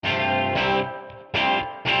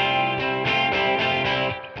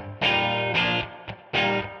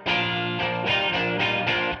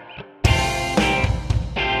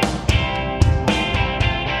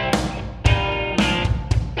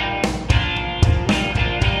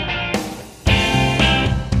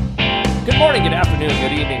afternoon,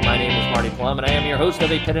 good evening. My name is Marty Plum, and I am your host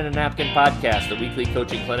of a Pen and a Napkin podcast, the weekly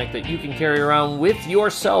coaching clinic that you can carry around with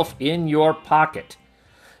yourself in your pocket.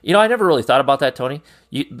 You know, I never really thought about that, Tony.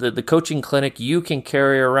 The coaching clinic you can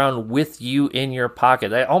carry around with you in your pocket.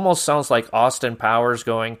 That almost sounds like Austin Powers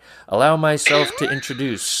going, allow myself to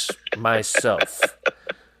introduce myself.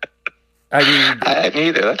 I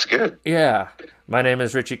neither. That's good. Yeah. My name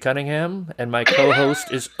is Richie Cunningham, and my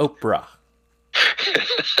co-host is Oprah.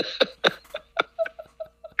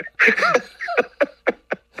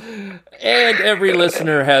 And every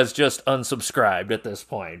listener has just unsubscribed at this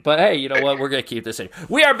point. But hey, you know what? We're going to keep this in.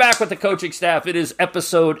 We are back with the coaching staff. It is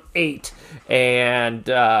episode 8. And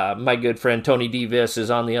my good friend Tony DeVis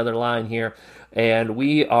is on the other line here. And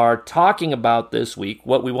we are talking about this week.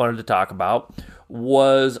 What we wanted to talk about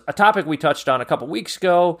was a topic we touched on a couple weeks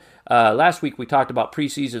ago. Last week we talked about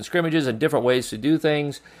preseason scrimmages and different ways to do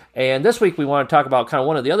things. And this week we want to talk about kind of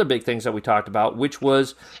one of the other big things that we talked about, which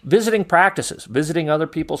was visiting practices, visiting other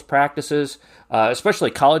people's practices,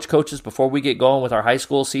 especially college coaches before we get going with our high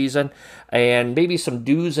school season, and maybe some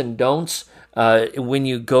do's and don'ts when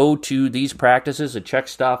you go to these practices and check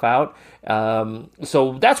stuff out.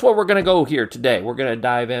 So that's what we're going to go here today. We're going to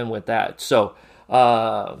dive in with that. So,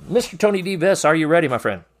 Mr. Tony DeVis, are you ready, my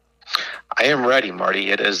friend? I am ready,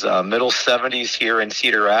 Marty. It is middle 70s here in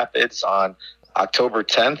Cedar Rapids on October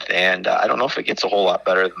 10th, and I don't know if it gets a whole lot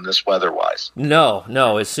better than this weather-wise. No.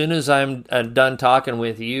 As soon as I'm done talking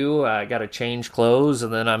with you, I got to change clothes,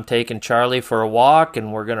 and then I'm taking Charlie for a walk,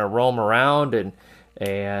 and we're going to roam around,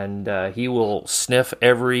 and he will sniff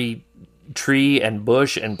every tree and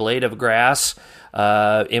bush and blade of grass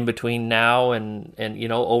in between now and you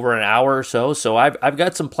know, over an hour or so. So I've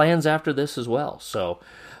got some plans after this as well. So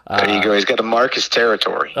there you go. He's got to mark his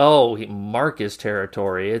territory. Oh, mark his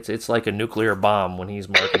territory. It's like a nuclear bomb when he's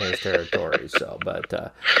marking his territory. So,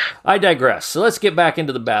 but I digress. So let's get back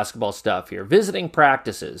into the basketball stuff here. Visiting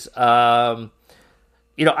practices. You know,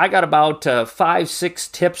 I got about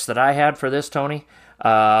 5-6 tips that I had for this, Tony.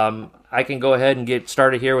 I can go ahead and get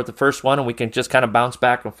started here with the first one, and we can just kind of bounce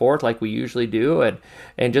back and forth like we usually do,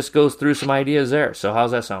 and just go through some ideas there. So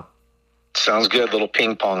how's that sound? Sounds good. Little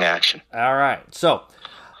ping pong action. All right. So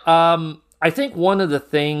I think one of the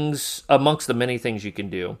things, amongst the many things you can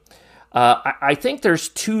do, I think there's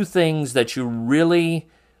 2 things that you really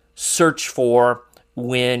search for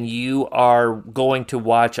when you are going to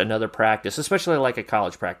watch another practice, especially like a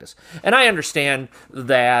college practice. And I understand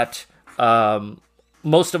that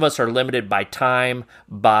most of us are limited by time,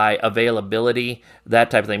 by availability, that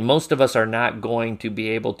type of thing. Most of us are not going to be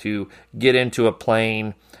able to get into a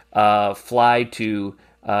plane, fly to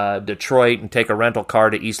Detroit and take a rental car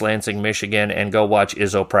to East Lansing, Michigan, and go watch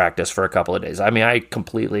Izzo practice for a couple of days. I mean, I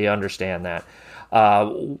completely understand that.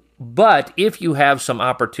 But if you have some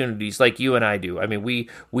opportunities like you and I do, I mean,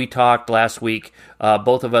 we talked last week,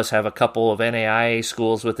 both of us have a couple of NAIA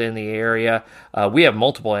schools within the area. We have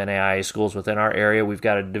multiple NAIA schools within our area. We've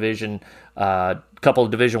got a couple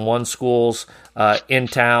of Division I schools in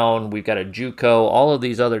town. We've got a JUCO, all of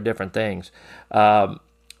these other different things.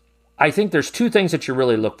 I think there's 2 things that you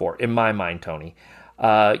really look for, in my mind, Tony.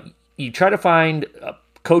 You try to find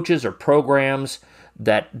coaches or programs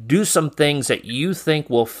that do some things that you think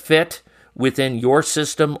will fit within your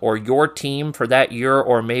system or your team for that year,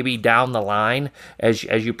 or maybe down the line as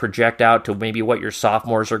you project out to maybe what your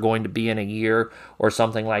sophomores are going to be in a year or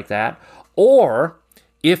something like that. Or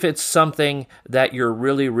if it's something that you're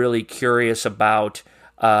really, really curious about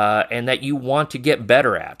and that you want to get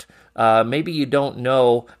better at. Maybe you don't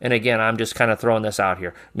know, and again, I'm just kind of throwing this out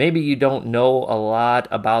here. Maybe you don't know a lot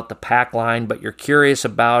about the pack line, but you're curious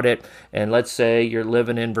about it. And let's say you're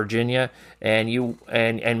living in Virginia, and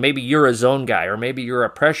maybe you're a zone guy, or maybe you're a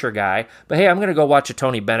pressure guy. But hey, I'm going to go watch a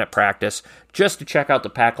Tony Bennett practice just to check out the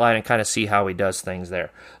pack line and kind of see how he does things there.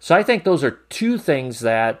 So I think those are 2 things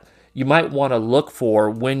that you might want to look for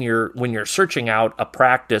when you're searching out a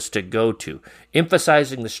practice to go to,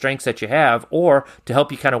 emphasizing the strengths that you have, or to help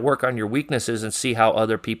you kind of work on your weaknesses and see how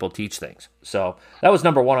other people teach things. So that was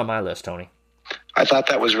number 1 on my list, Tony. I thought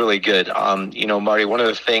that was really good. You know, Marty, one of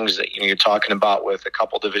the things that you're talking about with a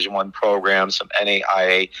couple Division I programs, some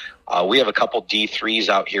NAIA, we have a couple D3s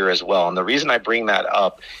out here as well. And the reason I bring that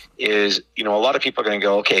up is, you know, a lot of people are going to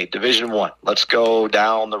go, okay, Division I, let's go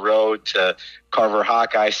down the road to Carver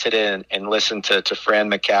Hawkeye, sit in and listen to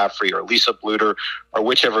Fran McCaffrey or Lisa Bluter or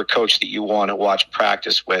whichever coach that you want to watch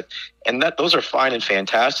practice with. And those are fine and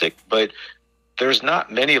fantastic, but there's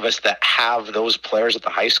not many of us that have those players at the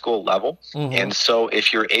high school level. Mm-hmm. And so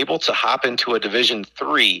if you're able to hop into a Division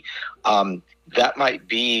III, that might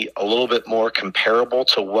be a little bit more comparable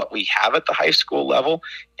to what we have at the high school level.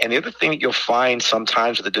 And the other thing that you'll find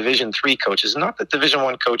sometimes with the Division III coaches, not that Division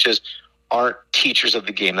I coaches aren't teachers of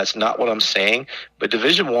the game. That's not what I'm saying. But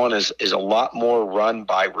Division I is a lot more run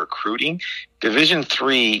by recruiting. Division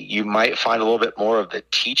III, you might find a little bit more of the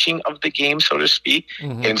teaching of the game, so to speak.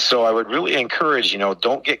 Mm-hmm. And so I would really encourage,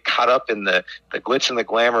 don't get caught up in the glitz and the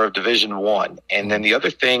glamour of Division I. And then the other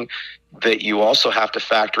thing that you also have to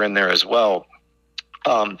factor in there as well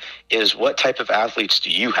is what type of athletes do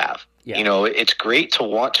you have? Yeah. It's great to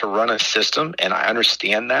want to run a system, and I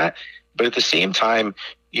understand that. But at the same time,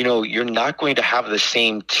 you're not going to have the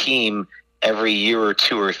same team every year or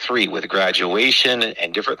two or three with graduation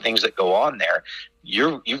and different things that go on there.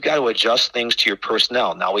 You've got to adjust things to your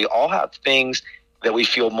personnel. Now, we all have things that we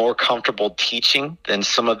feel more comfortable teaching than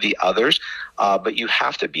some of the others, but you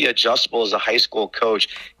have to be adjustable as a high school coach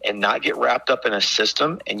and not get wrapped up in a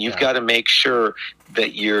system. And you've got to make sure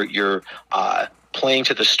that you're playing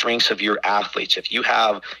to the strengths of your athletes. If you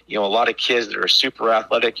have, a lot of kids that are super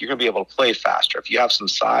athletic, you're going to be able to play faster. If you have some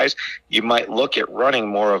size, you might look at running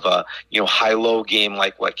more of a, high-low game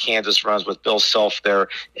like what Kansas runs with Bill Self there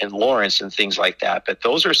in Lawrence and things like that. But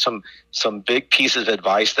those are some big pieces of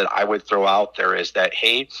advice that I would throw out there is that,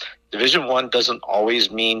 hey, Division I doesn't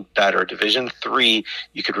always mean better. Division III,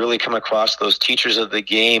 you could really come across those teachers of the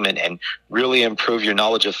game and really improve your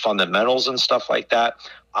knowledge of fundamentals and stuff like that.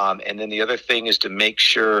 And then the other thing is to make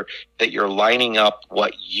sure that you're lining up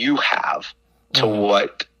what you have to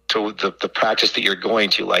the practice that you're going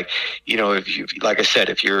to. Like, like I said,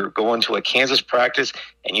 if you're going to a Kansas practice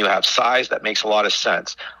and you have size, that makes a lot of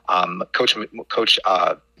sense. Coach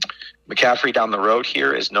McCaffrey down the road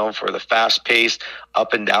here is known for the fast-paced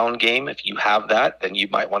up and down game. If you have that, then you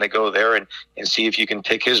might want to go there and see if you can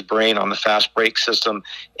pick his brain on the fast break system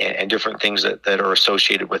and different things that are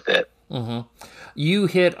associated with it. Mm-hmm. You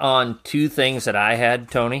hit on two things that I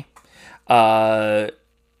had, Tony. I'll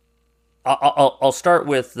start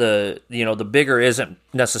with the bigger isn't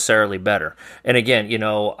necessarily better. And again,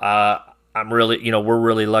 I'm really, we're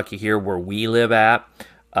really lucky here where we live at.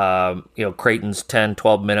 Creighton's 10,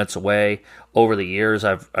 12 minutes away. Over the years,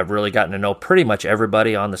 I've really gotten to know pretty much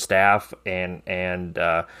everybody on the staff and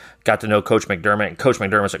got to know Coach McDermott. And Coach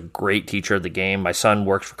McDermott's a great teacher of the game. My son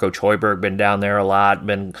works for Coach Hoiberg, been down there a lot,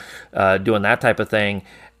 been doing that type of thing.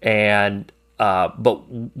 And but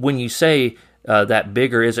when you say that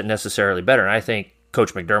bigger isn't necessarily better, and I think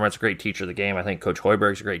Coach McDermott's a great teacher of the game. I think Coach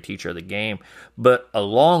Hoiberg's a great teacher of the game. But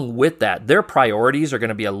along with that, their priorities are going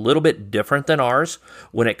to be a little bit different than ours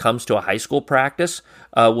when it comes to a high school practice.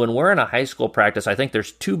 When we're in a high school practice, I think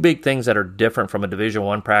there's two big things that are different from a Division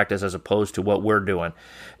I practice as opposed to what we're doing.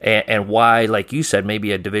 And why, like you said,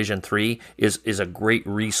 maybe a Division III is a great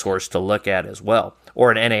resource to look at as well,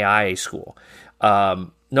 or an NAIA school.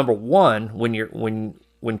 Number one,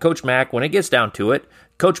 when Coach Mack, when it gets down to it,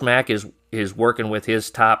 Coach Mack is working with his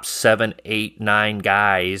top 7, 8, 9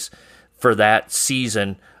 guys for that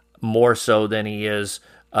season more so than he is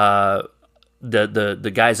the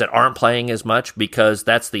guys that aren't playing as much, because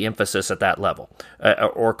that's the emphasis at that level,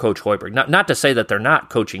 or Coach Hoiberg. Not to say that they're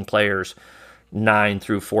not coaching players 9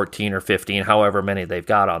 through 14 or 15, however many they've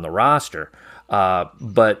got on the roster,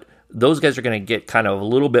 but those guys are going to get kind of a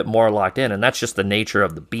little bit more locked in, and that's just the nature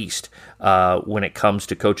of the beast when it comes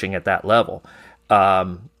to coaching at that level.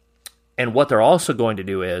 And what they're also going to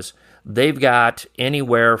do is they've got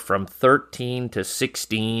anywhere from 13 to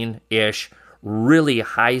 16-ish really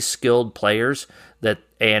high-skilled players that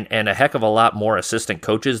and a heck of a lot more assistant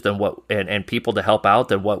coaches than what and people to help out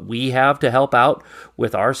than what we have to help out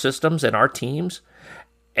with our systems and our teams.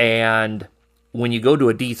 And when you go to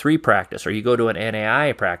a D3 practice or you go to an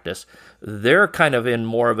NAIA practice, they're kind of in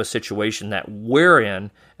more of a situation that we're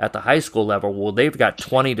in at the high school level. Well, they've got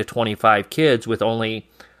 20 to 25 kids with only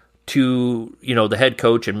two, the head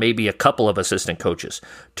coach and maybe a couple of assistant coaches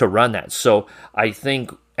to run that. So I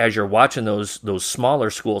think as you're watching those smaller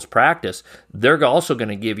schools practice, they're also going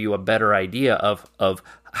to give you a better idea of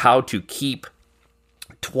how to keep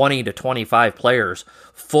 20 to 25 players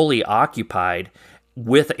fully occupied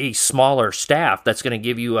with a smaller staff. That's going to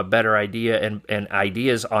give you a better idea and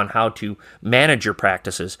ideas on how to manage your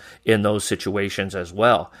practices in those situations as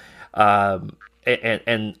well.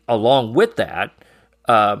 And along with that,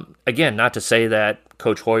 again, not to say that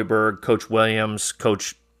Coach Hoiberg, Coach Williams,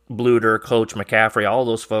 Coach Bluter, Coach McCaffrey, all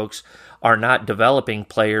those folks are not developing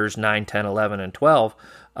players 9, 10, 11, and 12.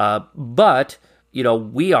 But,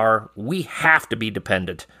 we have to be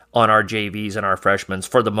dependent on our JVs and our freshmen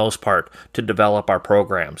for the most part to develop our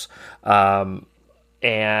programs.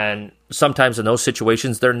 And sometimes in those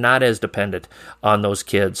situations, they're not as dependent on those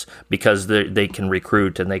kids because they can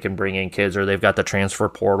recruit and they can bring in kids, or they've got the transfer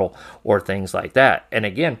portal or things like that. And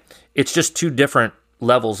again, it's just two different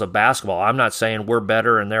levels of basketball. I'm not saying we're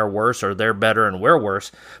better and they're worse, or they're better and we're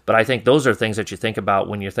worse, but I think those are things that you think about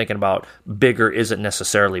when you're thinking about bigger isn't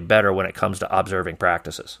necessarily better when it comes to observing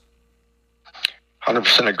practices.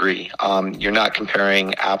 100% agree. You're not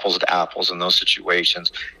comparing apples to apples in those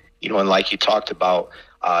situations. And like you talked about,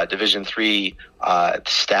 Division III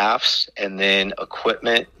staffs and then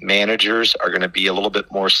equipment managers are going to be a little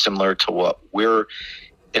bit more similar to what we're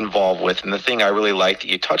involved with. And the thing I really liked that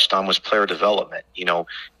you touched on was player development.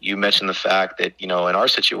 You mentioned the fact that, in our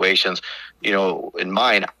situations, in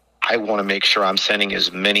mine, I want to make sure I'm sending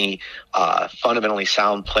as many fundamentally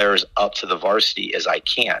sound players up to the varsity as I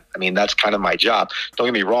can. I mean, that's kind of my job. Don't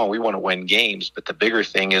get me wrong, we want to win games, but the bigger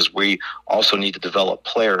thing is we also need to develop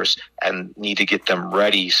players and need to get them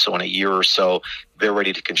ready so in a year or so they're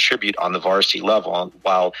ready to contribute on the varsity level,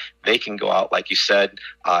 while they can go out, like you said,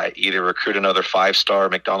 either recruit another 5-star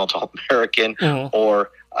McDonald's All-American,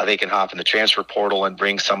 or they can hop in the transfer portal and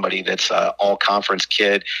bring somebody that's all-conference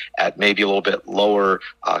kid at maybe a little bit lower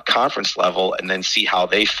conference level, and then see how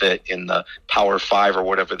they fit in the Power 5 or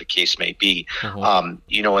whatever the case may be. And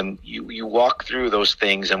you walk through those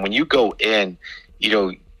things, and when you go in,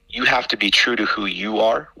 you have to be true to who you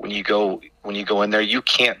are when you go in there. You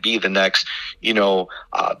can't be the next,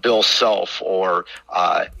 Bill Self or,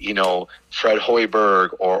 Fred Hoiberg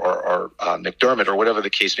or McDermott or whatever the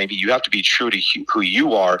case may be. You have to be true to who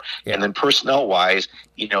you are. Yeah. And then personnel wise,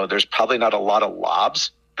 there's probably not a lot of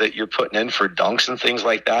lobs that you're putting in for dunks and things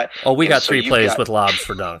like that. Oh, we got 3 plays with lobs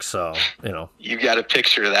for dunks. So, you got to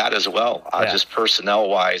picture that as well, just personnel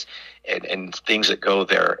wise. And things that go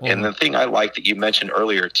there. And the thing I like that you mentioned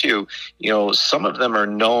earlier too, some of them are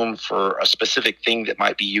known for a specific thing that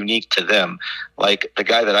might be unique to them. Like the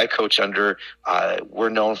guy that I coach under, we're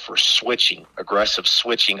known for aggressive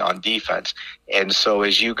switching on defense. And so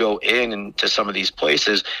as you go into some of these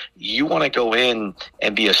places, you want to go in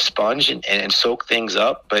and be a sponge and soak things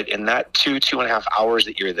up. But in that 2.5 hours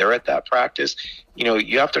that you're there at that practice,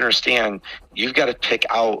 you have to understand, you've got to pick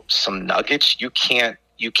out some nuggets. You can't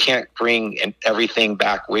bring everything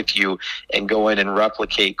back with you and go in and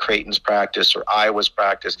replicate Creighton's practice or Iowa's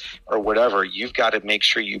practice or whatever. You've got to make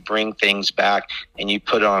sure you bring things back and you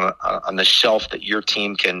put it on the shelf that your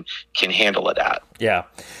team can handle it at. Yeah.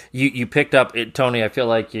 You picked up it, Tony. I feel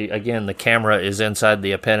like, again, the camera is inside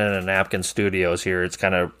the Pen and a Napkin studios here. It's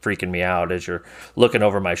kind of freaking me out as you're looking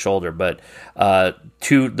over my shoulder. But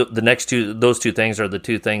the next two, those two things are the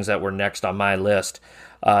two things that were next on my list.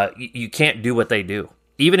 You can't do what they do.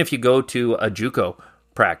 Even if you go to a JUCO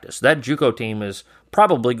practice, that JUCO team is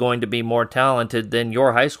probably going to be more talented than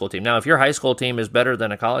your high school team. Now, if your high school team is better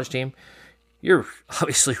than a college team, you're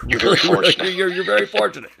obviously very fortunate. You're very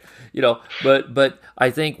fortunate. But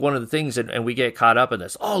I think one of the things, and we get caught up in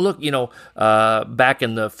this. Oh, look, back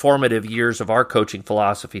in the formative years of our coaching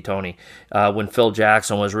philosophy, Tony, when Phil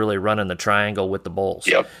Jackson was really running the triangle with the Bulls.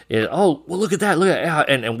 Yep. Look at that,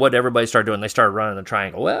 and what everybody started doing, they started running the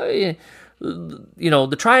triangle. Well, yeah.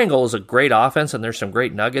 The triangle is a great offense, and there's some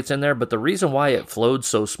great nuggets in there. But the reason why it flowed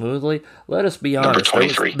so smoothly, let us be honest,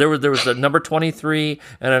 there was a number 23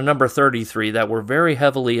 and a number 33 that were very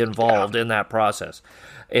heavily involved in that process.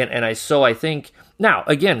 And I think now,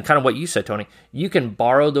 again, kind of what you said, Tony, you can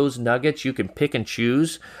borrow those nuggets, you can pick and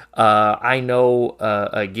choose. I know,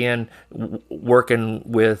 again, working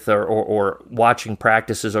with or watching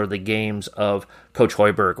practices or the games of Coach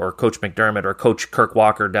Hoiberg or Coach McDermott or Coach Kirk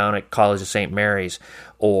Walker down at College of St. Mary's,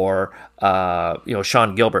 or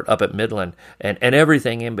Sean Gilbert up at Midland, and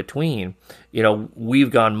everything in between.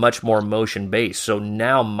 We've gone much more motion based. So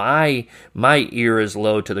now my ear is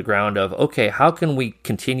low to the ground of, okay, how can we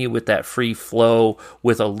continue with that free flow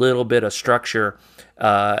with a little bit of structure,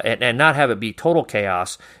 and not have it be total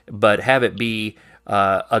chaos, but have it be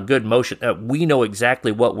a good motion. We know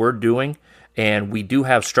exactly what we're doing, and we do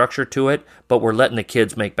have structure to it, but we're letting the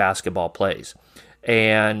kids make basketball plays.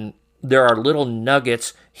 And there are little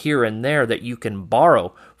nuggets here and there that you can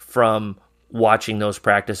borrow from watching those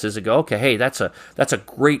practices and go, okay, hey, that's a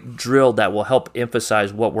great drill that will help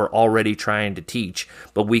emphasize what we're already trying to teach,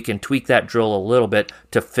 but we can tweak that drill a little bit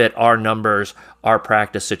to fit our numbers, our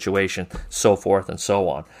practice situation, so forth and so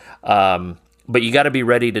on. But you got to be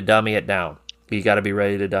ready to dummy it down.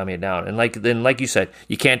 And like you said,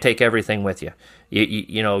 you can't take everything with you.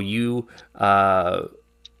 You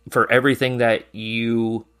for everything that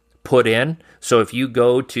you put in. So if you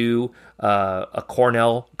go to a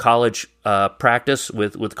Cornell college practice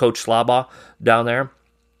with Coach Slabaugh down there,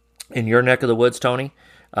 in your neck of the woods, Tony,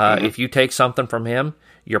 if you take something from him,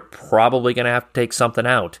 you're probably going to have to take something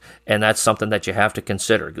out, and that's something that you have to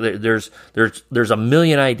consider. There's a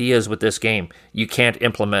million ideas with this game. You can't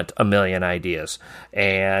implement a million ideas,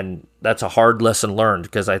 and that's a hard lesson learned,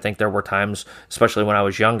 because I think there were times, especially when I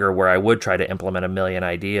was younger, where I would try to implement a million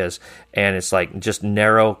ideas, and it's like, just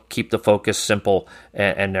narrow, keep the focus simple,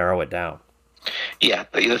 and narrow it down. Yeah,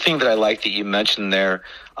 the thing that I like that you mentioned there,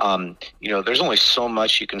 there's only so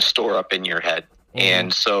much you can store up in your head.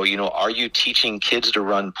 And so, are you teaching kids to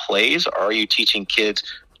run plays, or are you teaching kids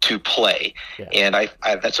to play? Yeah. And I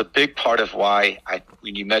that's a big part of why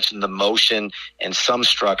when you mentioned the motion and some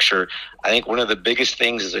structure, I think one of the biggest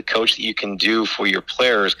things as a coach that you can do for your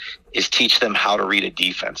players is teach them how to read a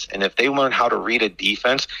defense. And if they learn how to read a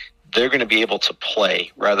defense, they're going to be able to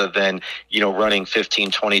play rather than, running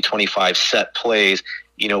 15, 20, 25 set plays,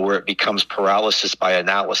 where it becomes paralysis by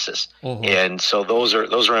analysis. And so those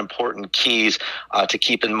are important keys to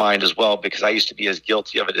keep in mind as well, because I used to be as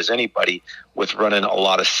guilty of it as anybody with running a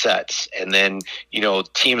lot of sets. And then,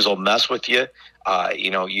 teams will mess with you.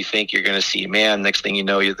 You think you're going to see man, next thing you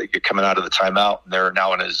know, you're coming out of the timeout and they're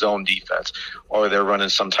now in a zone defense, or they're running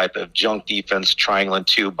some type of junk defense, triangle and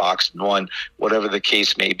 2, box and 1, whatever the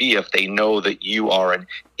case may be. If they know that you are an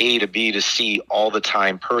A to B to C all the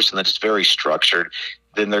time person that's very structured,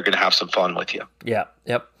 then they're going to have some fun with you. Yeah.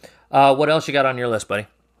 Yep. What else you got on your list, buddy?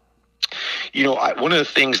 One of the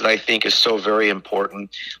things that I think is so very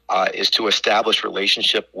important is to establish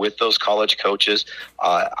relationship with those college coaches,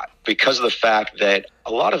 because of the fact that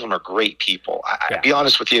a lot of them are great people. I'll be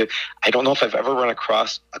honest with you, I don't know if I've ever run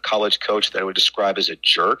across a college coach that I would describe as a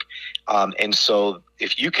jerk. And so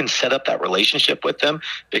if you can set up that relationship with them,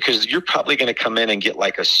 because you're probably going to come in and get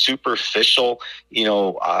like a superficial,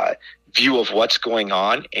 view of what's going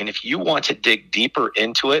on. And if you want to dig deeper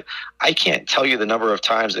into it, I can't tell you the number of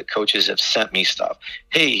times that coaches have sent me stuff.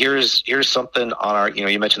 Hey, here's something on our,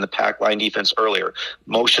 you mentioned the pack line defense earlier,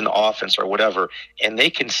 motion offense or whatever. And they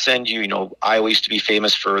can send you, Iowa used to be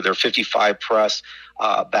famous for their 55 press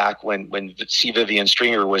back when C. Vivian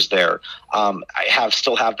Stringer was there. I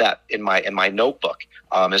still have that in my notebook.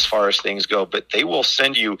 As far as things go, but they will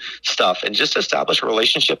send you stuff, and just establish a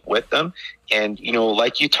relationship with them. And,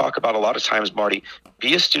 like you talk about a lot of times, Marty,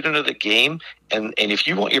 be a student of the game. And if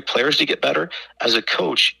you want your players to get better as a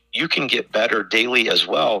coach, you can get better daily as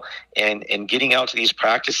well. And getting out to these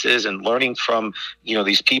practices and learning from,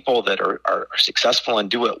 these people that are successful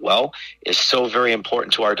and do it well is so very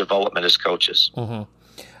important to our development as coaches. Kind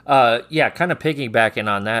of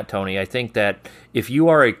piggybacking on that, Tony, I think that if you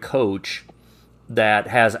are a coach that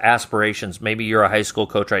has aspirations, maybe you're a high school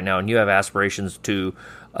coach right now and you have aspirations to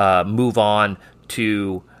move on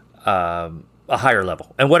to a higher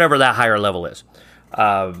level, and whatever that higher level is,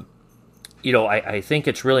 I think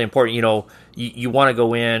it's really important. You want to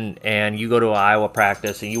go in and you go to an Iowa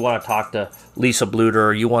practice and you want to talk to Lisa Bluter,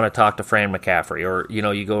 or you want to talk to Fran McCaffrey, or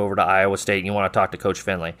you go over to Iowa State and you want to talk to Coach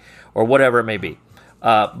Finley, or whatever it may be.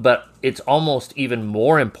 But it's almost even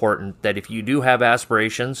more important that if you do have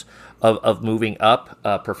aspirations of moving up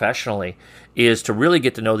professionally, is to really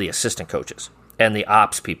get to know the assistant coaches and the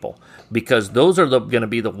ops people, because those are going to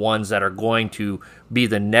be the ones that are going to be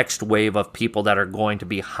the next wave of people that are going to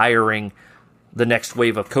be hiring the next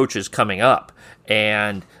wave of coaches coming up.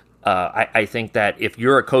 And I think that if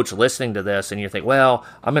you're a coach listening to this and you think, well,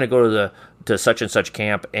 I'm going to go to such and such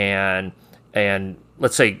camp, and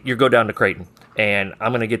let's say you go down to Creighton, and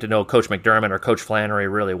I'm going to get to know Coach McDermott or Coach Flannery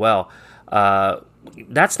really well,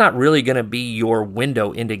 that's not really going to be your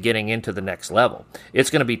window into getting into the next level.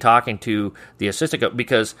 It's going to be talking to the assistant coach,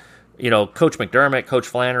 because, Coach McDermott, Coach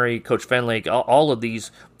Flannery, Coach Finley, all of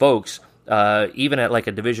these folks, even at like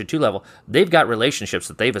a Division II level, they've got relationships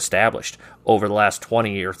that they've established over the last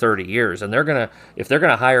 20 or 30 years. And if they're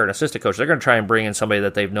going to hire an assistant coach, they're going to try and bring in somebody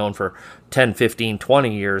that they've known for 10, 15,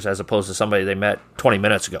 20 years, as opposed to somebody they met 20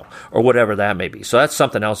 minutes ago, or whatever that may be. So that's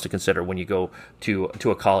something else to consider when you go to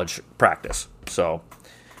a college practice. So,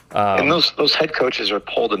 and those head coaches are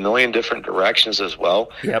pulled a million different directions as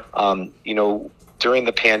well. Yep. During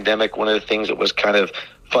the pandemic, one of the things that was kind of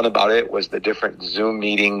fun about it was the different Zoom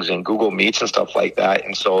meetings and Google Meets and stuff like that.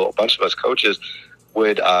 And so a bunch of us coaches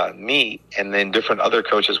would meet, and then different other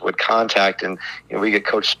coaches would contact. And we get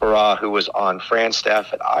Coach Spara, who was on Fran's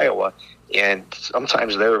staff at Iowa, and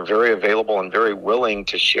sometimes they're very available and very willing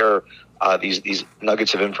to share these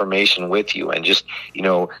nuggets of information with you. And just,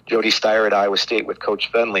 Jody Steyer at Iowa State with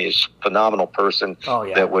Coach Finley is a phenomenal person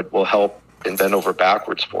that will help and bend over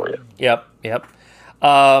backwards for you. Yep.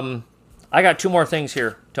 I got two more things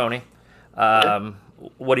here, Tony.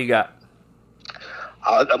 What do you got?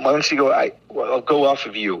 Why don't you go? I'll go off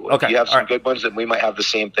of you. Okay. If you have All some right. good ones, then we might have the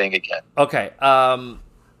same thing again. Okay.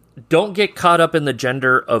 Don't get caught up in the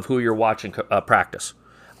gender of who you're watching practice,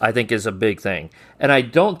 I think is a big thing. And I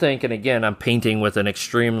don't think, and again, I'm painting with an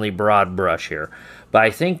extremely broad brush here, but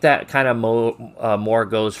I think that kind of more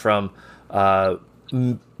goes from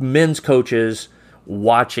men's coaches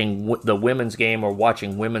watching the women's game or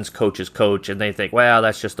watching women's coaches coach, and they think, well,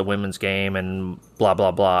 that's just the women's game and blah,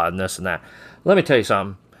 blah, blah, and this and that. Let me tell you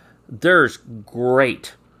something. There's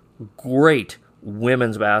great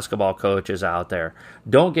women's basketball coaches out there.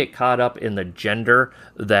 Don't get caught up in the gender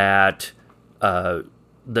that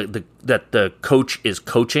the coach is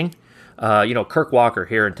coaching. Kirk Walker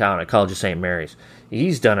here in town at College of St. Mary's,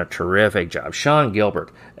 he's done a terrific job. Sean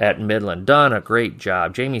Gilbert at Midland, done a great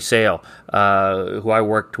job. Jamie Sale, who I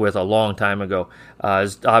worked with a long time ago,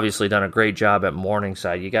 has obviously done a great job at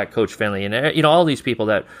Morningside. You got Coach Finley, and all these people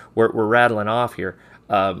that we're rattling off here.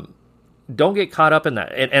 Don't get caught up in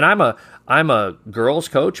that. And I'm a girls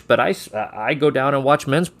coach, but I go down and watch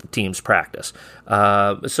men's teams practice.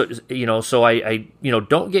 So I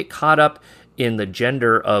don't get caught up in the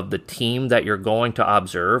gender of the team that you're going to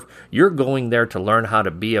observe. You're going there to learn how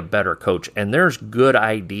to be a better coach, and there's good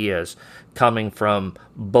ideas coming from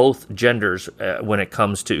both genders when it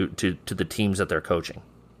comes to the teams that they're coaching.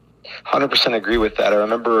 100% agree with that. I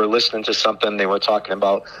remember listening to something they were talking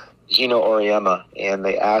about Gino Auriemma, and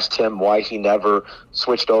they asked him why he never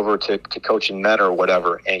switched over to coaching men or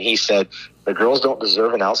whatever. And he said, the girls don't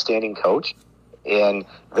deserve an outstanding coach. And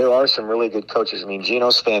there are some really good coaches. I mean,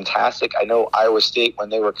 Gino's fantastic. I know Iowa State, when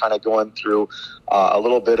they were kind of going through a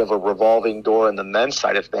little bit of a revolving door in the men's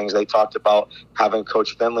side of things, they talked about having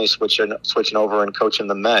Coach Finley switching over and coaching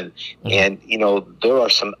the men. Mm-hmm. And, there are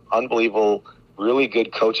some unbelievable, really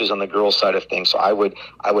good coaches on the girls' side of things. So I would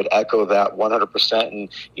echo that 100%.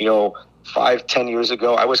 And, 5-10 years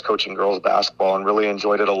ago, I was coaching girls basketball and really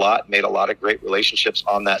enjoyed it a lot, made a lot of great relationships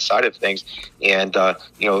on that side of things. And,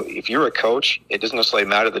 if you're a coach, it doesn't necessarily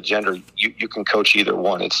matter the gender. You can coach either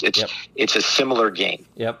one. It's a similar game.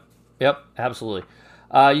 Yep, absolutely.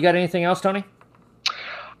 You got anything else, Tony?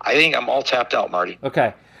 I think I'm all tapped out, Marty.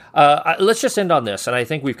 Okay. Let's just end on this, and I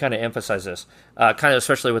think we've kind of emphasized this,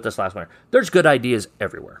 especially with this last one. There's good ideas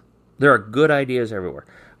everywhere. There are good ideas everywhere.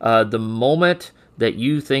 The moment that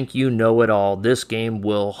you think you know it all, this game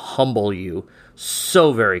will humble you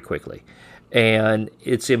so very quickly. And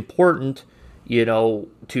it's important,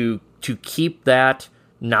 to keep that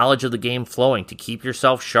knowledge of the game flowing, to keep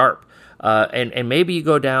yourself sharp. And maybe you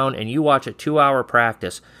go down and you watch a 2-hour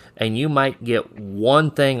practice, and you might get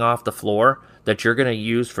one thing off the floor that you're going to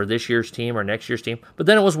use for this year's team or next year's team, but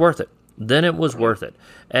then it was worth it.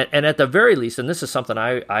 And at the very least, and this is something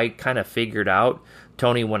I kind of figured out,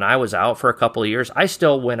 Tony, when I was out for a couple of years, I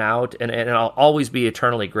still went out, and I'll always be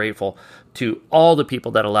eternally grateful to all the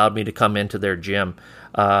people that allowed me to come into their gym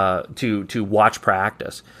to watch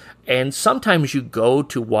practice. And sometimes you go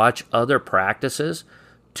to watch other practices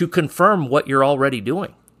to confirm what you're already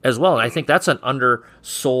doing as well. And I think that's an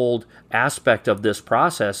undersold aspect of this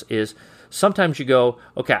process is sometimes you go,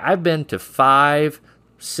 okay, I've been to 5,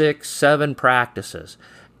 6, 7 practices,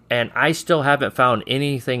 and I still haven't found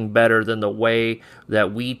anything better than the way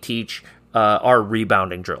that we teach our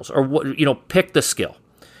rebounding drills, or pick the skill.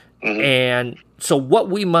 Mm-hmm. And so what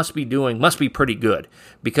we must be doing must be pretty good,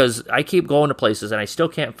 because I keep going to places and I still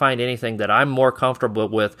can't find anything that I'm more comfortable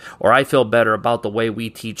with, or I feel better about the way we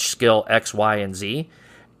teach skill X, Y, and Z.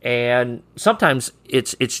 And sometimes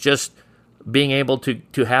it's just being able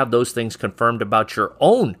to have those things confirmed about your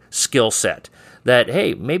own skill set. That,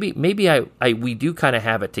 hey, maybe we do kind of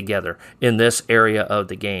have it together in this area of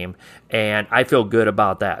the game, and I feel good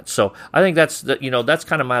about that. So I think that's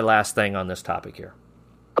kind of my last thing on this topic here.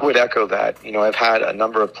 I would echo that. I've had a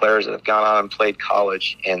number of players that have gone on and played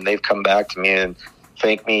college, and they've come back to me and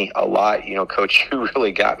thanked me a lot. Coach, you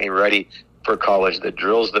really got me ready for college. The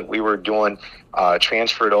drills that we were doing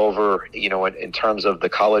transferred over, in terms of the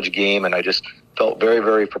college game, and I just felt very,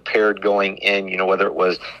 very prepared going in, whether it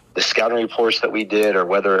was the scouting reports that we did or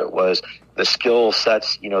whether it was the skill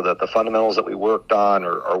sets, the fundamentals that we worked on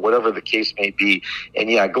or whatever the case may be.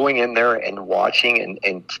 And, going in there and watching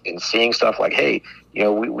and seeing stuff like, hey,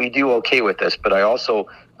 we do okay with this. But I also,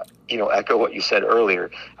 echo what you said earlier.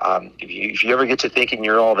 If you ever get to thinking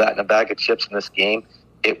you're all that in a bag of chips in this game,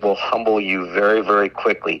 it will humble you very, very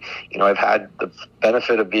quickly. I've had the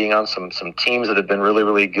benefit of being on some teams that have been really,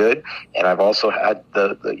 really good, and I've also had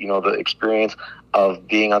the experience of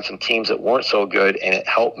being on some teams that weren't so good, and it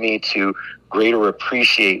helped me to greater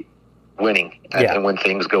appreciate winning and when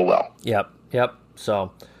things go well. Yep.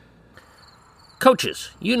 So Coaches,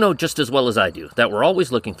 you know just as well as I do that we're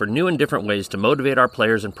always looking for new and different ways to motivate our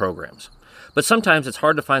players and programs. But sometimes it's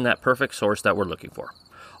hard to find that perfect source that we're looking for.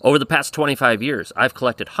 Over the past 25 years, I've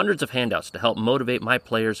collected hundreds of handouts to help motivate my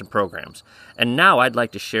players and programs, and now I'd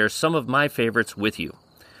like to share some of my favorites with you.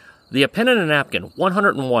 The A Pen and a Napkin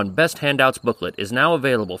 101 Best Handouts booklet is now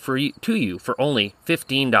available to you for only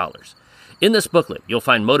 $15. In this booklet, you'll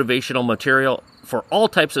find motivational material for all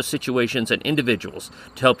types of situations and individuals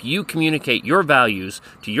to help you communicate your values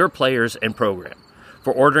to your players and program.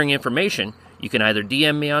 For ordering information, you can either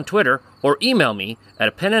DM me on Twitter or email me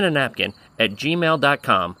at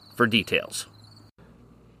apenandanapkin@gmail.com for details.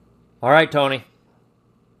 All right, Tony.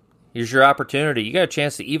 Here's your opportunity. You got a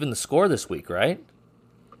chance to even the score this week, right?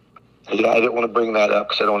 Yeah, I didn't want to bring that up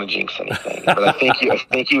because I don't want to jinx anything. But I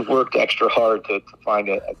think you've worked extra hard to find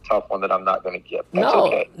a tough one that I'm not going to get. That's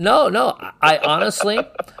okay. No. I honestly,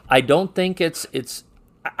 I don't think it's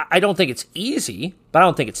easy, but I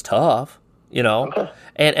don't think it's tough. You know, okay.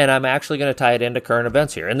 And I'm actually going to tie it into current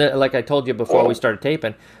events here. And like I told you before we started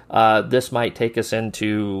taping, this might take us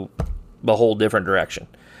into a whole different direction.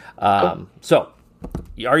 So,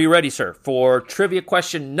 are you ready, sir, for trivia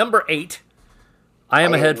question number 8? I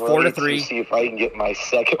am ahead 4-3. See if I can get my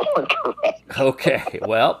second one correct. Okay,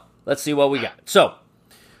 well, let's see what we got. So,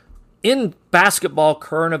 in basketball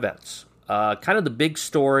current events, kind of the big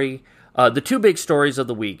story, the two big stories of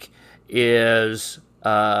the week is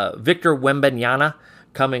Victor Wembanyama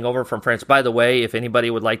coming over from France. By the way, if anybody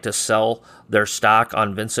would like to sell their stock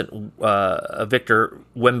on Victor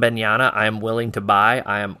Wembanyama, I am willing to buy.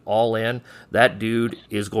 I am all in. That dude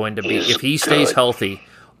is going to be, if he stays healthy,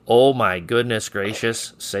 oh my goodness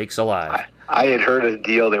gracious sakes alive. I had heard a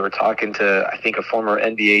deal. They were talking to, I think, a former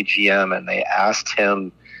NBA GM, and they asked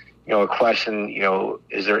him, a question,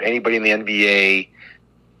 is there anybody in the NBA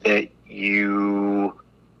that you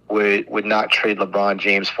would not trade LeBron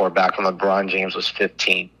James for back when LeBron James was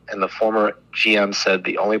 15? And the former GM said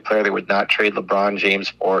the only player they would not trade LeBron James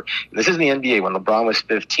for, and this is in the NBA, when LeBron was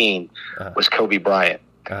 15, was Kobe Bryant.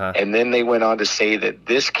 And then they went on to say that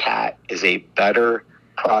this cat is a better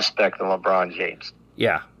prospect than LeBron James.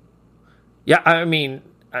 Yeah, I mean,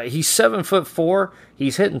 he's 7'4".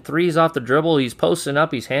 He's hitting threes off the dribble. He's posting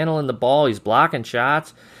up. He's handling the ball. He's blocking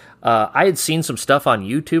shots. I had seen some stuff on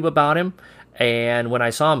YouTube about him, and when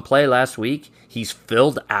I saw him play last week, he's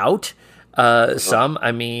filled out some.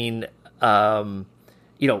 I mean,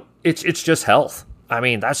 it's just health. I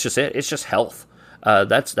mean, that's just it. It's just health.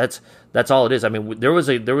 That's all it is. I mean, there was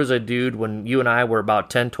a dude when you and I were about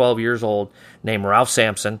 10, 12 years old named Ralph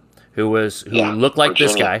Sampson who looked like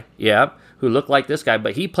Virginia. This guy. Yeah, who looked like this guy,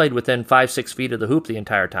 but he played within 5-6 feet of the hoop the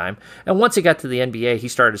entire time. And once he got to the NBA, he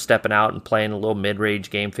started stepping out and playing a little mid-range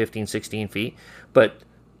game, 15, 16 feet, but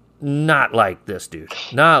not like this dude.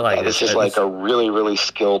 Not like this. This is like a really, really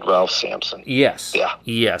skilled Ralph Sampson. Yes. Yeah.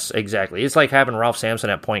 Yes, exactly. It's like having Ralph Sampson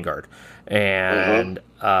at point guard. And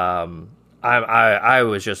I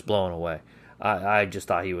was just blown away. I just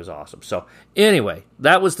thought he was awesome. So anyway,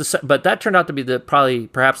 that was but that turned out to be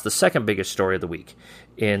perhaps the second biggest story of the week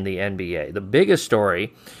in the NBA. The biggest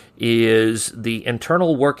story is the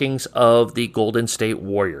internal workings of the Golden State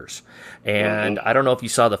Warriors. And I don't know if you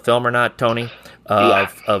saw the film or not, Tony,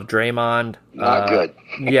 of Draymond. Not good.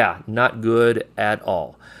 Yeah, not good at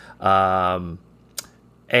all. And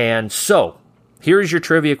so here's your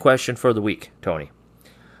trivia question for the week, Tony.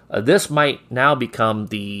 This might now become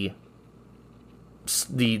the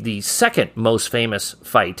second most famous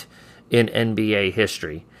fight in NBA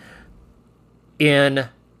history. In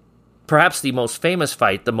perhaps the most famous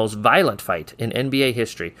fight, the most violent fight in NBA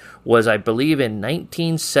history was, I believe, in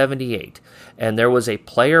 1978. And there was a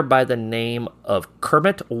player by the name of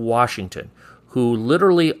Kermit Washington who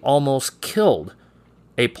literally almost killed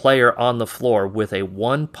a player on the floor with a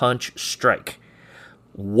one-punch strike.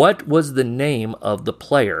 What was the name of the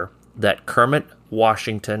player that Kermit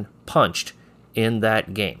Washington punched in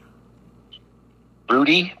that game?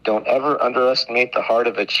 Rudy, don't ever underestimate the heart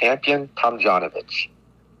of a champion, Tomjanovich.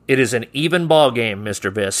 It is an even ball game,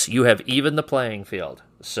 Mr. Biss. You have evened the playing field.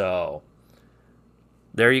 So,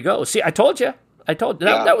 there you go. See, I told you.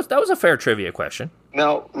 That was a fair trivia question.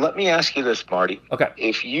 Now, let me ask you this, Marty. Okay.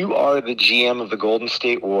 If you are the GM of the Golden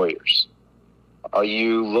State Warriors, are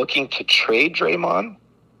you looking to trade Draymond?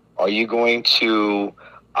 Are you going to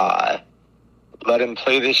let him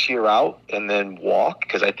play this year out and then walk?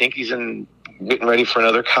 Because I think he's getting ready for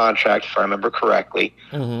another contract, if I remember correctly.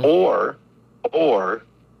 Mm-hmm. Or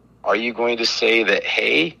are you going to say that,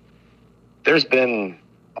 hey, there's been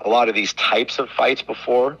a lot of these types of fights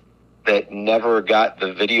before that never got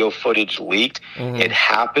the video footage leaked. Mm-hmm. It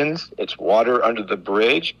happens. It's water under the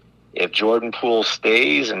bridge. If Jordan Poole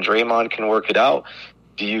stays and Draymond can work it out,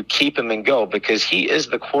 do you keep him and go? Because he is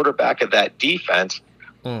the quarterback of that defense,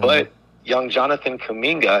 but young Jonathan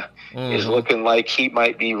Kuminga is looking like he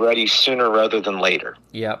might be ready sooner rather than later.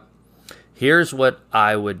 Yep. Here's what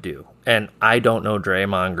I would do. And I don't know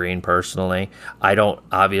Draymond Green personally. I'm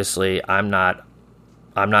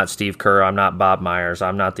not Steve Kerr, I'm not Bob Myers,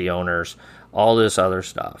 I'm not the owners, all this other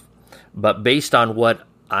stuff. But based on what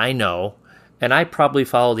I know, and I probably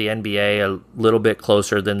follow the NBA a little bit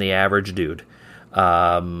closer than the average dude,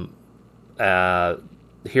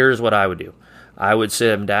 here's what I would do. I would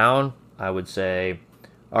sit him down. I would say,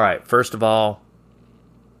 all right, first of all,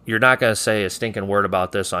 you're not going to say a stinking word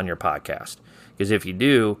about this on your podcast. Because if you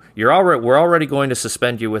do, we're already going to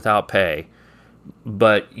suspend you without pay,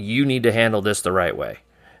 but you need to handle this the right way.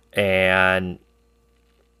 And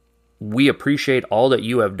we appreciate all that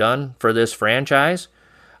you have done for this franchise.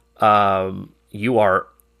 You are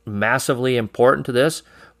massively important to this,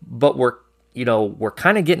 but we're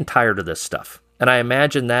kind of getting tired of this stuff. And I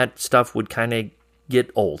imagine that stuff would kind of get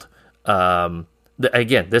old.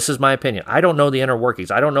 Again, this is my opinion. I don't know the inner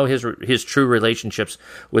workings. I don't know his true relationships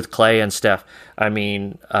with Clay and Steph. I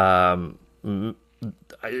mean,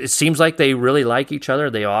 it seems like they really like each other.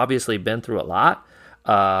 They obviously been through a lot.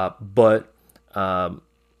 But I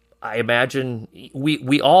imagine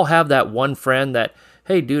we all have that one friend that,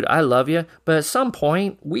 hey, dude, I love you, but at some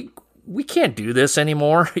point we can't do this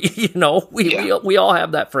anymore. We all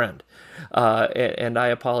have that friend. And I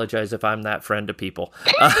apologize if I'm that friend to people.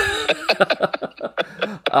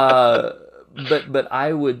 But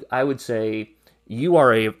I would say you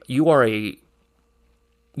are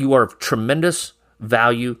of tremendous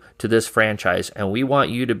value to this franchise, and we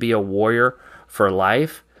want you to be a Warrior for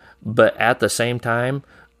life. But at the same time,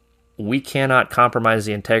 we cannot compromise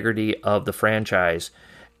the integrity of the franchise.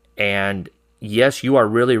 And yes, you are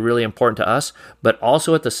really, really important to us, but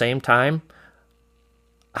also at the same time,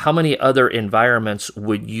 how many other environments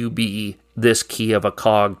would you be this key of a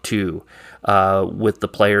cog to with the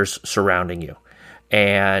players surrounding you?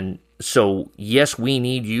 And so, yes, we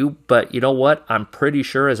need you, but you know what? I'm pretty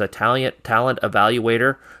sure as a talent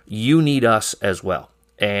evaluator, you need us as well.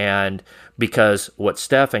 And because what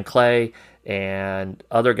Steph and Clay and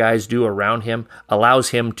other guys do around him allows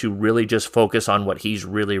him to really just focus on what he's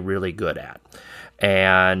really, really good at.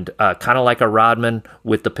 And kind of like a Rodman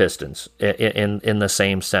with the Pistons in the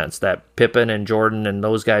same sense that Pippen and Jordan and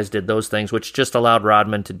those guys did those things, which just allowed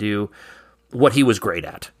Rodman to do what he was great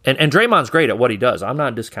at. And Draymond's great at what he does. I'm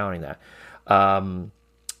not discounting that.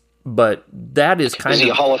 But that is kind of... Is he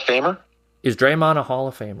a Hall of Famer? Is Draymond a Hall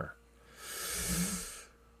of Famer?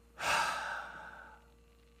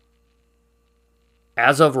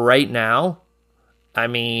 As of right now, I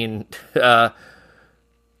mean...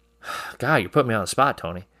 God, you put me on the spot,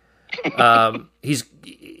 Tony.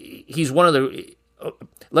 He's one of the...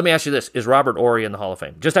 Let me ask you this. Is Robert Horry in the Hall of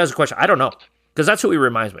Fame? Just as a question. I don't know. Because that's who he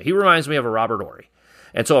reminds me. He reminds me of a Robert Horry.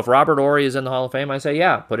 And so if Robert Horry is in the Hall of Fame, I say,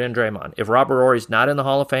 yeah, put in Draymond. If Robert Horry's not in the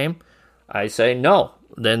Hall of Fame, I say no.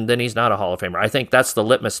 Then he's not a Hall of Famer. I think that's the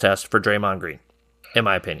litmus test for Draymond Green, in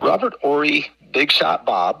my opinion. Robert Horry, Big Shot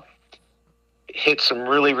Bob, hit some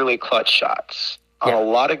really, really clutch shots on a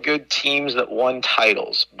lot of good teams that won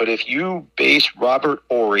titles. But if you base Robert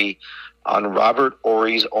Horry on Robert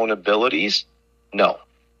Horry's own abilities, no.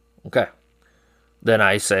 Okay. Then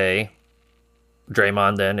I say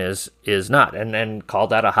Draymond then is not. And call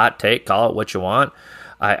that a hot take. Call it what you want.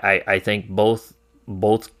 I think both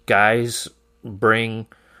guys bring...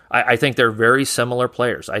 I think they're very similar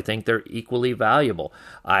players. I think they're equally valuable.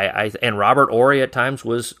 And Robert Horry at times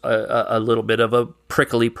was a little bit of a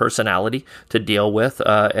prickly personality to deal with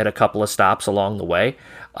at a couple of stops along the way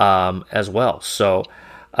as well. So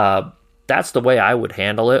that's the way I would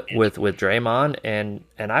handle it with Draymond. And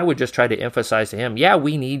I would just try to emphasize to him, yeah,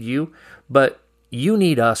 we need you, but you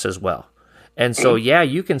need us as well. And so, yeah,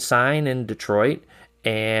 you can sign in Detroit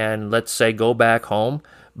and let's say go back home,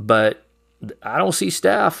 but I don't see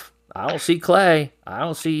Steph. I don't see Clay. I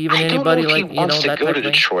don't see even anybody like, he wants to go to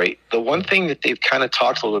Detroit. The one thing that they've kind of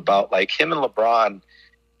talked a little about, like him and LeBron,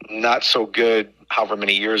 not so good however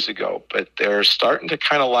many years ago, but they're starting to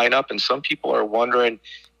kind of line up, and some people are wondering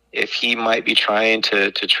if he might be trying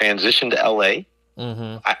to transition to LA.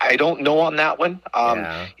 Mm-hmm. I don't know on that one.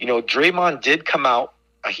 Draymond did come out.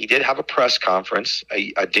 He did have a press conference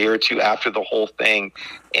a day or two after the whole thing,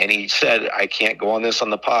 and he said, I can't go on this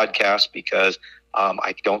on the podcast because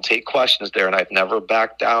I don't take questions there, and I've never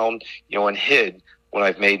backed down, and hid when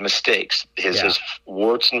I've made mistakes. His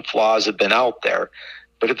warts and flaws have been out there.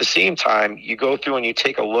 But at the same time, you go through and you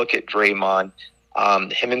take a look at Draymond,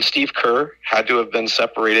 Him and Steve Kerr had to have been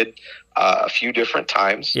separated a few different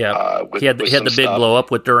times. Yeah, with, he had with the some big stuff. blow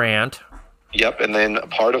up with Durant. Yep, and then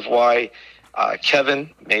part of why Kevin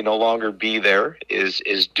may no longer be there is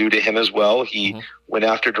due to him as well. He went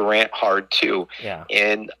after Durant hard too. Yeah.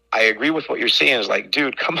 And I agree with what you're saying. Is like,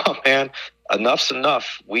 dude, come on, man. Enough's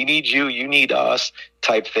enough. We need you. You need us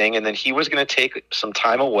type thing. And then he was going to take some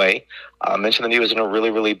time away. Mentioned that he was in a really,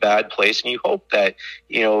 really bad place. And you hope that,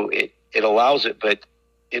 it allows it. But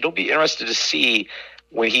it'll be interesting to see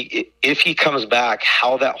if he comes back,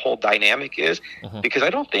 how that whole dynamic is, because I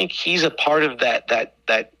don't think he's a part of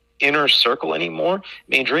that inner circle anymore. I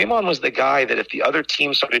mean, Draymond was the guy that if the other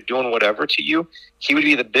team started doing whatever to you, he would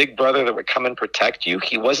be the big brother that would come and protect you.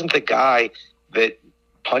 He wasn't the guy that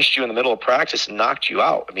punched you in the middle of practice and knocked you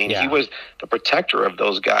out. I mean, he was the protector of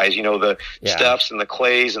those guys, the Stephs and the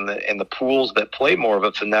Clays and the Pools that play more of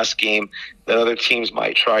a finesse game that other teams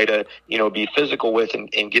might try to, be physical with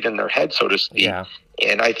and get in their head, so to speak. Yeah.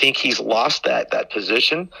 And I think he's lost that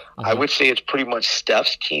position. I would say it's pretty much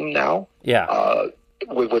Steph's team now. Yeah.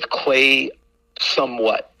 With Clay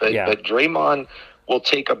somewhat, but Draymond will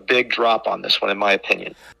take a big drop on this one, in my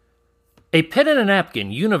opinion. A pen and a napkin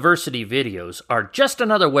university videos are just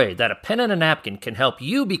another way that a pen and a napkin can help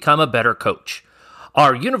you become a better coach.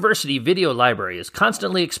 Our university video library is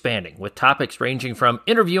constantly expanding, with topics ranging from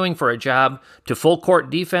interviewing for a job to full court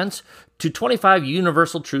defense to 25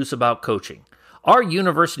 universal truths about coaching. Our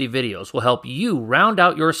university videos will help you round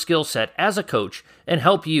out your skill set as a coach and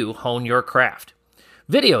help you hone your craft.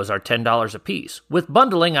 Videos are $10 a piece, with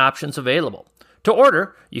bundling options available. To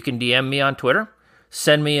order, you can DM me on Twitter,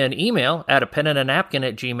 send me an email at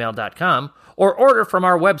apenandanapkin@gmail.com, or order from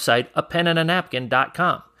our website,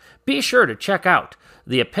 apenandanapkin.com. Be sure to check out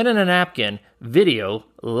the A Pen and a Napkin video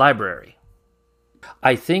library.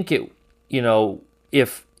 I think if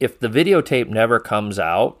the videotape never comes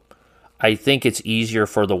out, I think it's easier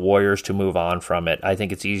for the Warriors to move on from it. I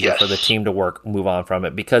think it's easier for the team to move on from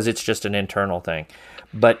it because it's just an internal thing.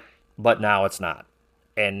 But now it's not.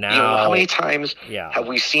 And now, how many times have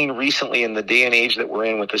we seen recently in the day and age that we're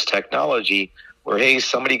in with this technology where, hey,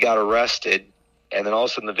 somebody got arrested and then all of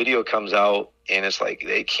a sudden the video comes out and it's like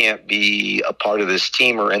they can't be a part of this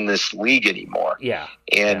team or in this league anymore. Yeah.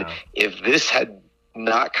 And if this had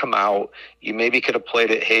not come out, you maybe could have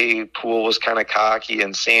played it, hey, Poole was kind of cocky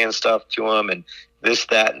and saying stuff to him and this,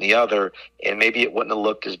 that, and the other, and maybe it wouldn't have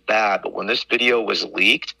looked as bad. But when this video was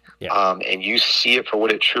leaked and you see it for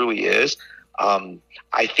what it truly is,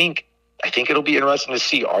 I think it'll be interesting to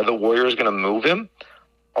see, are the Warriors going to move him?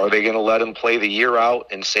 Are they going to let him play the year out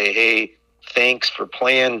and say, hey, thanks for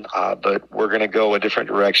playing, but we're going to go a different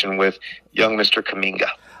direction with young Mr. Kuminga?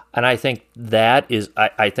 And I think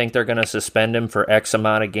I think they're going to suspend him for X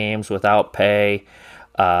amount of games without pay.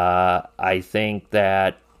 I think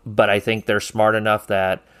they're smart enough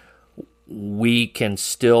that he's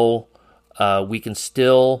still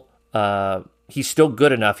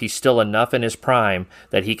good enough. He's still enough in his prime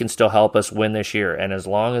that he can still help us win this year. And as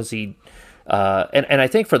long as he, and I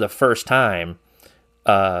think for the first time,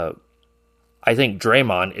 I think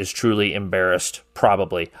Draymond is truly embarrassed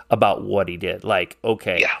probably about what he did. Like,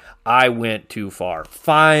 okay, I went too far.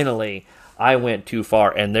 Finally, I went too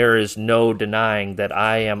far. And there is no denying that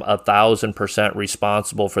I am 1,000%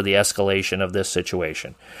 responsible for the escalation of this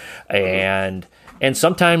situation. And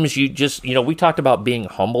sometimes you just, we talked about being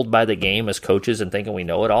humbled by the game as coaches and thinking we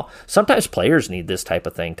know it all. Sometimes players need this type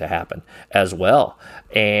of thing to happen as well.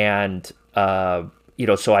 And, so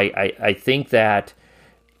I think that,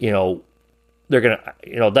 they're going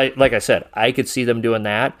to, like I said, I could see them doing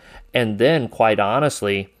that. And then, quite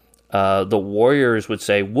honestly, the Warriors would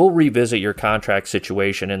say, we'll revisit your contract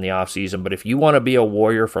situation in the offseason, but if you want to be a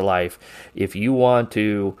Warrior for life, if you want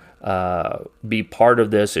to be part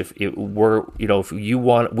of this, if you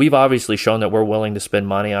want, we've obviously shown that we're willing to spend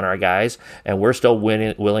money on our guys, and we're still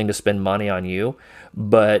willing to spend money on you,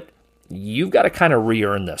 but you've got to kind of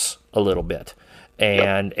re-earn this a little bit.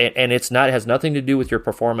 And it has nothing to do with your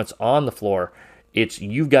performance on the floor. It's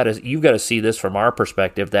you've got to see this from our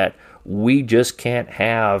perspective that we just can't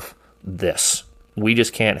have this. We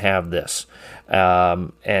just can't have this.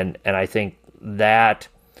 And I think that,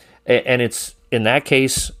 and it's in that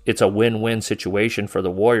case, it's a win-win situation for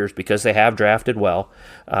the Warriors because they have drafted well,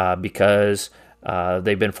 because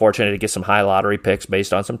they've been fortunate to get some high lottery picks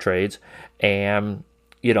based on some trades, and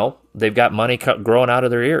they've got money growing out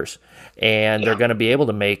of their ears. And they're going to be able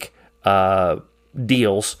to make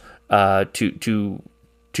deals to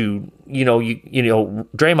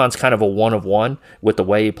Draymond's kind of a one of one with the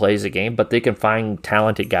way he plays the game, but they can find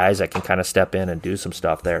talented guys that can kind of step in and do some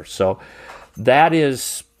stuff there. So that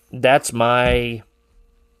is that's my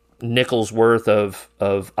nickel's worth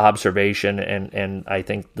of observation, and I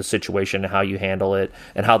think the situation and how you handle it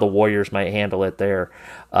and how the Warriors might handle it there.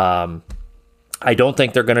 I don't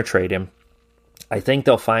think they're going to trade him. I think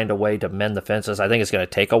they'll find a way to mend the fences. I think it's going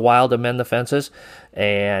to take a while to mend the fences,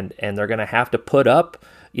 and they're going to have to put up,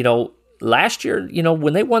 last year,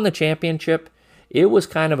 when they won the championship, it was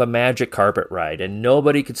kind of a magic carpet ride, and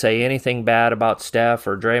nobody could say anything bad about Steph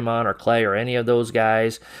or Draymond or Clay or any of those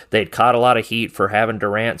guys. They'd caught a lot of heat for having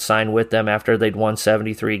Durant sign with them after they'd won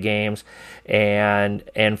 73 games, and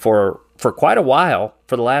for quite a while,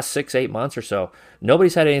 for the last 6-8 months or so,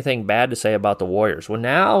 nobody's had anything bad to say about the Warriors. Well,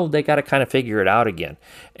 now they got to kind of figure it out again,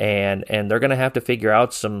 and they're going to have to figure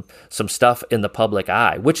out some stuff in the public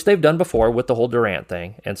eye, which they've done before with the whole Durant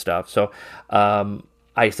thing and stuff. So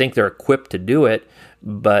I think they're equipped to do it,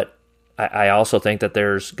 but I also think that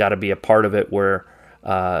there's got to be a part of it where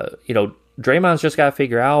Draymond's just got to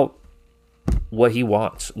figure out what he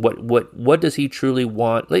wants. What does he truly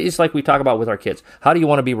want? It's like we talk about with our kids. How do you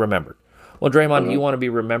want to be remembered? Well, Draymond, do you want to be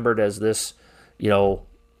remembered as this,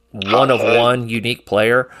 one of one unique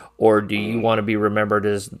player, or do you want to be remembered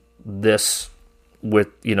as this with,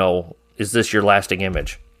 is this your lasting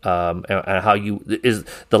image? And how is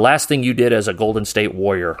the last thing you did as a Golden State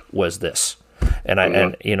Warrior was this, and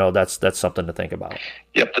that's something to think about.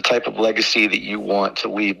 Yep, the type of legacy that you want to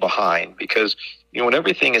leave behind, because when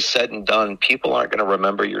everything is said and done, people aren't going to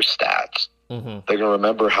remember your stats. Mm-hmm. They're going to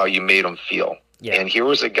remember how you made them feel. Yeah. And here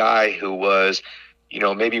was a guy who was,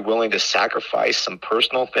 maybe willing to sacrifice some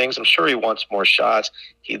personal things. I'm sure he wants more shots.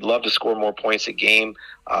 He'd love to score more points a game.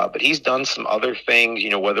 But he's done some other things,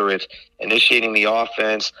 whether it's initiating the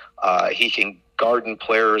offense, he can garden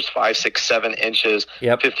players 5, 6, 7 inches,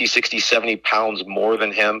 50, 60, 70 pounds more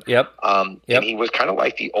than him. And he was kind of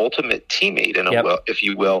like the ultimate teammate, if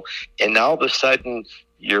you will. And now all of a sudden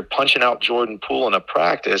you're punching out Jordan Poole in a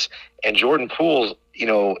practice, and Jordan Poole's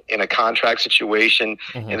in a contract situation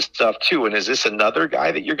and stuff too. And is this another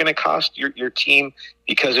guy that you're going to cost your team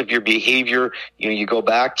because of your behavior? You go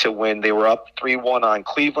back to when they were up 3-1 on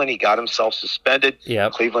Cleveland. He got himself suspended.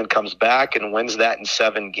 Cleveland comes back and wins that in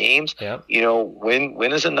 7 games.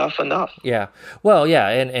 When is enough? Yeah. Well, yeah.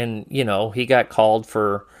 And he got called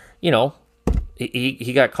for,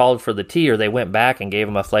 he got called for the tee, or they went back and gave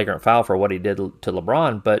him a flagrant foul for what he did to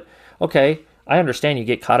LeBron. But okay, I understand you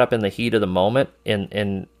get caught up in the heat of the moment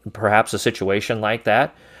in perhaps a situation like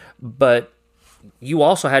that, but you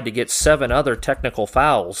also had to get 7 other technical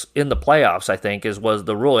fouls in the playoffs, I think, was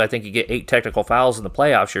the rule. I think you get 8 technical fouls in the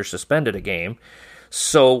playoffs, you're suspended a game.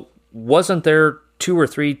 So wasn't there 2 or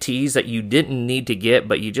 3 tees that you didn't need to get,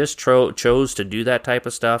 but you just chose to do that type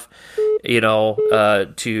of stuff,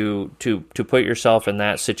 to put yourself in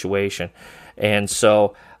that situation? And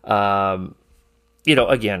so,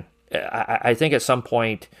 again, I think at some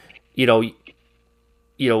point, I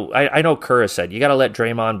know Kerr has said, you got to let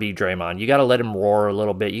Draymond be Draymond. You got to let him roar a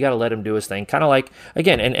little bit. You got to let him do his thing. Kind of like,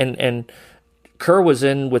 again, and Kerr was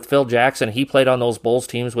in with Phil Jackson. He played on those Bulls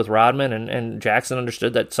teams with Rodman, and Jackson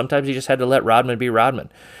understood that sometimes you just had to let Rodman be Rodman.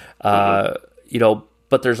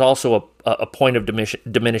 But there's also a point of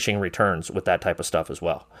diminishing returns with that type of stuff as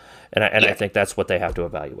well. And I think that's what they have to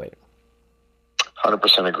evaluate.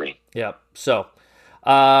 100% agree. Yeah. So,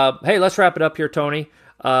 hey, let's wrap it up here, Tony.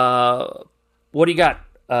 What do you got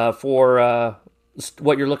for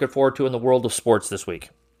what you're looking forward to in the world of sports this week?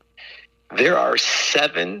 There are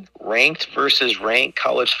 7 ranked versus ranked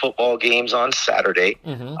college football games on Saturday.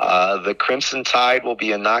 The Crimson Tide will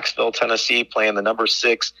be in Knoxville, Tennessee, playing the number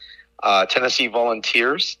 6 Tennessee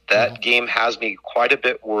Volunteers. That game has me quite a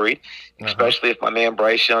bit worried, especially if my man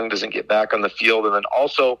Bryce Young doesn't get back on the field. And then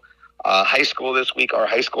also high school this week, our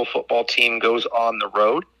high school football team goes on the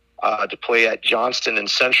road to play at Johnston in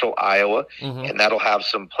central Iowa, and that'll have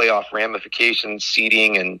some playoff ramifications,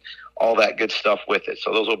 seeding, and all that good stuff with it.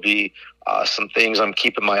 So those will be some things I'm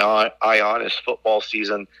keeping my eye on as football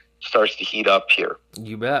season starts to heat up here.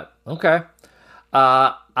 You bet. Okay.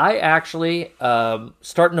 I actually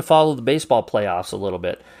starting to follow the baseball playoffs a little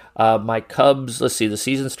bit. My Cubs, let's see, the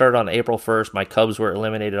season started on April 1st. My Cubs were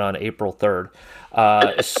eliminated on April 3rd.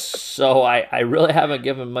 So I really haven't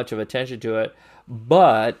given much of attention to it.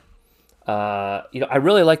 But, I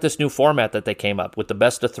really like this new format that they came up with, the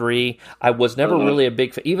best of 3. I was never really a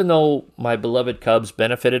big fan, even though my beloved Cubs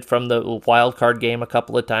benefited from the wild card game a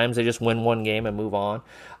couple of times. They just win one game and move on.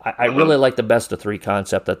 I really like the best of 3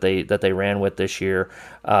 concept that they ran with this year.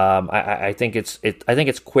 I think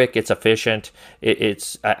it's quick, it's efficient.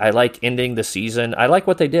 I like ending the season. I like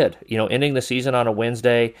what they did. Ending the season on a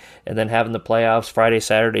Wednesday and then having the playoffs Friday,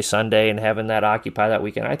 Saturday, Sunday, and having that occupy that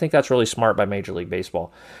weekend. I think that's really smart by Major League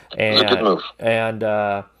Baseball. And it's a good move. And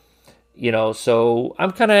so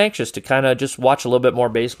I'm kind of anxious to kind of just watch a little bit more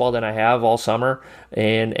baseball than I have all summer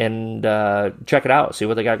and check it out, see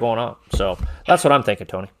what they got going on. So that's what I'm thinking,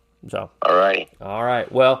 Tony. So all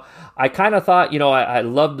right. Well, I kind of thought, I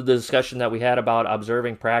loved the discussion that we had about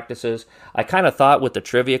observing practices. I kind of thought with the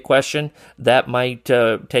trivia question that might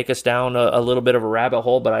take us down a little bit of a rabbit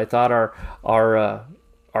hole, but I thought our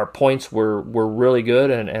points were really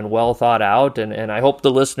good and well thought out, and I hope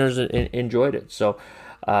the listeners enjoyed it. So.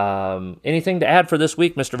 Anything to add for this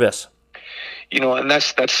week, Mr. Viss? And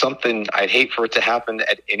that's something I'd hate for it to happen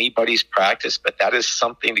at anybody's practice, but that is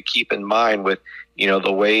something to keep in mind with,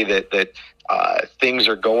 the way that things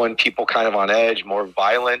are going, people kind of on edge, more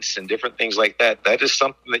violence and different things like that. That is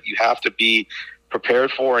something that you have to be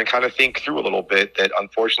prepared for and kind of think through a little bit that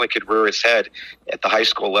unfortunately could rear its head at the high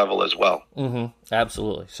school level as well. Mm-hmm.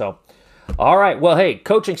 Absolutely. So, all right. Well, hey,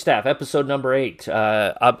 coaching staff, episode number 8,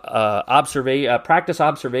 practice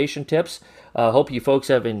observation tips. Hope you folks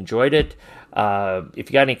have enjoyed it. If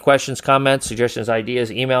you got any questions, comments, suggestions,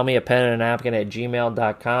 ideas, email me at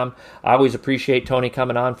penandnapkin@gmail.com. I always appreciate Tony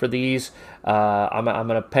coming on for these. I'm going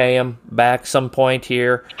to pay him back some point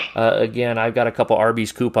here. Again, I've got a couple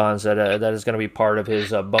Arby's coupons that is going to be part of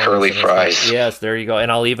his bonus. Curly fries. Yes, there you go.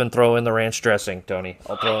 And I'll even throw in the ranch dressing, Tony.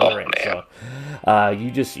 I'll throw in the ranch. Man.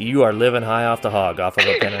 So you are living high off the hog, off of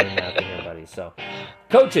a pen and a napkin here, buddy. So,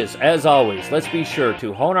 coaches, as always, let's be sure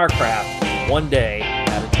to hone our craft one day